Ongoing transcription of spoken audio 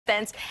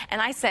events.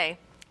 And I say,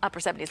 upper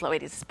 70s, low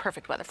 80s is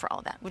perfect weather for all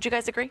of that. Would you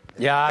guys agree?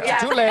 Yeah,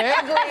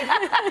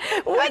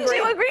 Wouldn't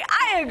you agree?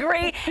 I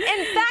agree.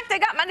 In fact, I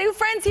got my new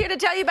friends here to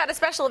tell you about a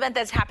special event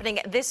that's happening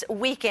this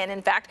weekend.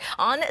 In fact,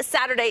 on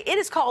Saturday, it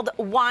is called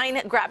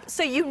Wine Grab.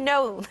 So you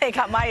know they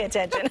got my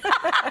attention.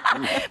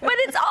 But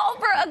it's all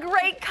for a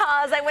great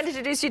cause. I want to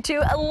introduce you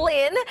to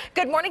Lynn.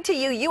 Good morning to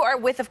you. You are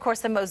with, of course,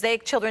 the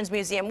Mosaic Children's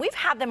Museum. We've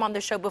had them on the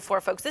show before,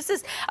 folks. This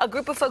is a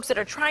group of folks that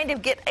are trying to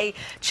get a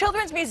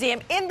children's museum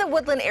in the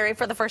Woodland area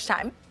for the first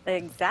time.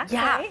 Exactly.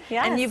 Yeah.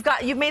 Yes. And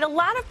you've made a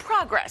lot of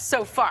progress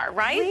so far,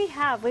 right? We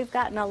have. We've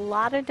gotten a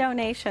lot of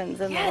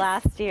donations in the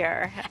last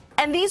year.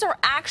 And these are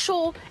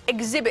actual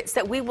exhibits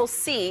that we will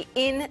see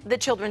in the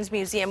Children's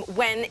Museum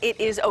when it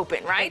is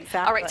open, right?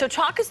 Exactly. All right, so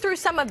talk us through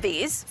some of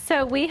these.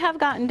 So we have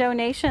gotten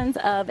donations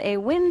of a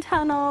wind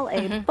tunnel,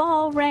 a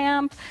ball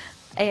ramp,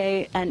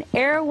 an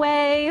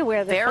airway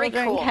where the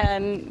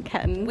children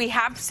can. We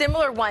have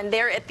similar one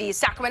there at the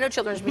Sacramento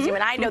Children's Museum,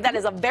 and I know that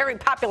is a very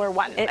popular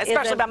one,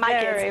 especially by my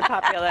kids. Very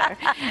popular.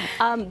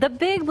 The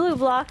big blue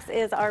blocks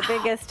is our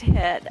biggest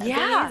hit.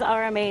 Yeah. These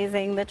are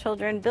amazing. The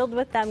children build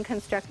with them,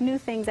 construct new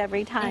things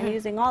every time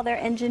using all their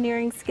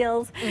engineering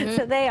skills.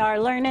 So they are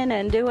learning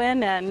and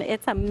doing, and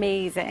it's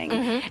amazing.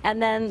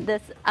 And then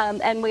this,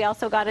 and we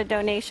also got a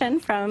donation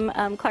from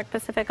Clark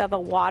Pacific of a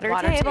water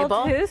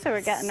table too. So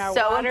we're getting our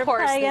water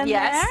play in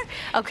there.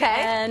 Okay.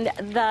 And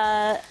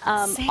the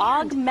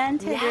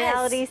augmented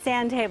reality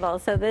sand table.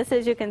 So this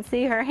is, you can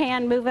see her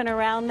hand moving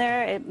around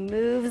there. It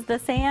moves the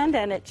sand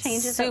and it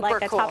changes it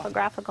like a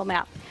topographical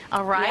map.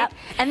 All right. Yep.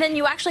 And then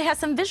you actually have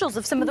some visuals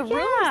of some of the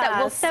rooms that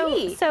we'll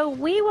see. So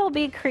we will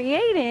be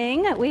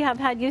creating, we have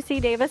had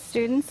UC Davis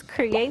students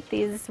create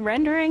these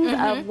renderings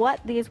of what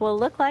these will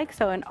look like.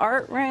 So an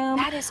art room,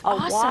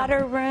 a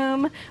water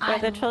room where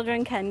the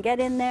children can get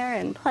in there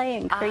and play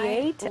and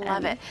create. I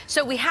love it.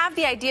 So we have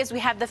the ideas, we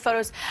have the photos.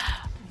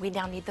 We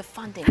now need the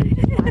funding.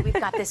 We've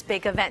got this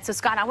big event. So,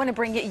 Scott, I want to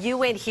bring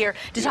you in here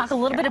to talk a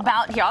little bit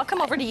about, I'll come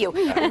over to you.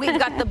 We've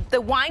got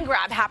the wine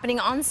grab happening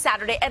on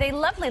Saturday at a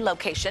lovely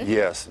location.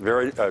 Yes,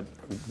 very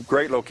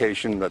great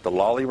location at the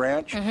Lolly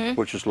Ranch,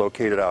 which is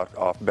located out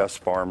off Best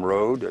Farm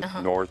Road,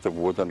 north of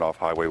Woodland off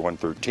Highway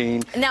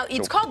 113. Now,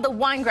 it's called the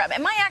wine grab.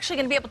 Am I actually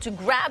going to be able to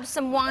grab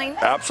some wine?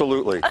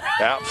 Absolutely.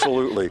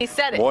 Absolutely. He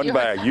said it. One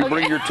bag. You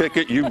bring your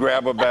ticket, you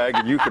grab a bag,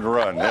 and you can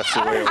run. That's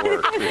the way it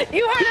works.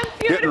 You heard him.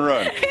 Hit and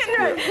run. Hit and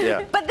run.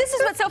 Yeah. But this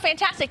is what's so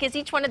fantastic is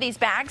each one of these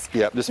bags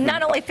this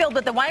not only filled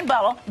with the wine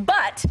bottle,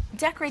 but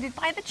decorated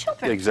by the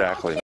children.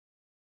 Exactly.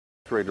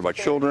 Decorated by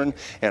children,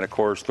 and of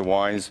course the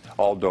wines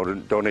all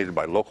donated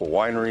by local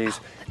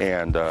wineries.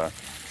 And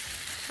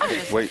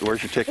wait,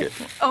 where's your ticket?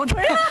 Oh,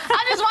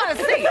 I just want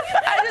to see.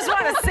 I just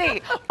want to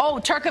see. Oh,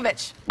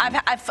 Turkovich.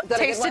 I've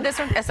tasted this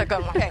one. It's a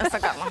good one. It's a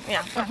good one.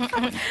 Yeah.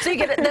 So you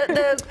get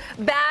the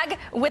bag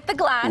with the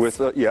glass. With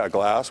a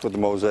glass with the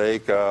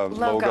Mosaic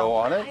logo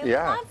on it.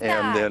 Love that.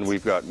 And then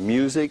we've got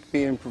music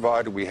being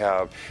provided. We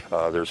have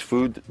there's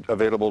food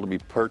available to be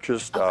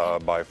purchased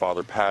by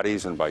Father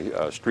Patty's and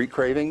by Street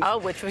Cravings. Oh,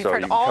 which we've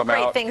heard all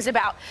great things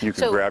about. You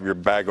can grab your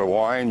bag of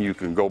wine. You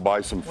can go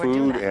buy some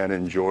food and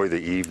enjoy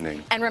the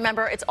evening. And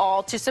remember, it's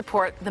all to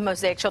support the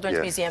Mosaic Children's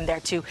Museum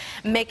there to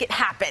make it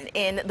happen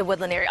in the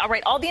Woodland area. All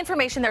right, all the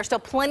information, there are still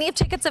plenty of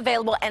tickets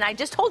available, and I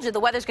just told you the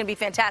weather's going to be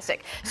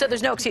fantastic, so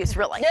there's no excuse,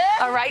 really.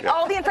 All right,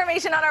 all the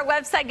information on our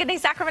website,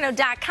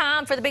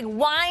 gooddaysacramento.com, for the big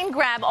wine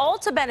grab, all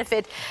to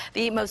benefit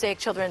the Mosaic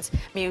Children's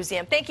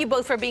Museum. Thank you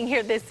both for being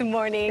here this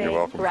morning. You're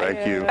welcome.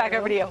 Thank you. Back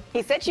over to you.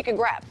 He said she could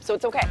grab, so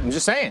it's okay. I'm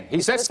just saying.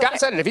 He said, Scott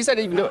said it. If he said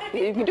it, he can do it.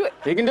 You can do it.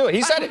 He can do it.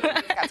 He said it.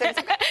 Scott said it's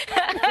okay.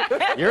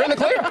 You're in the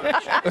clear.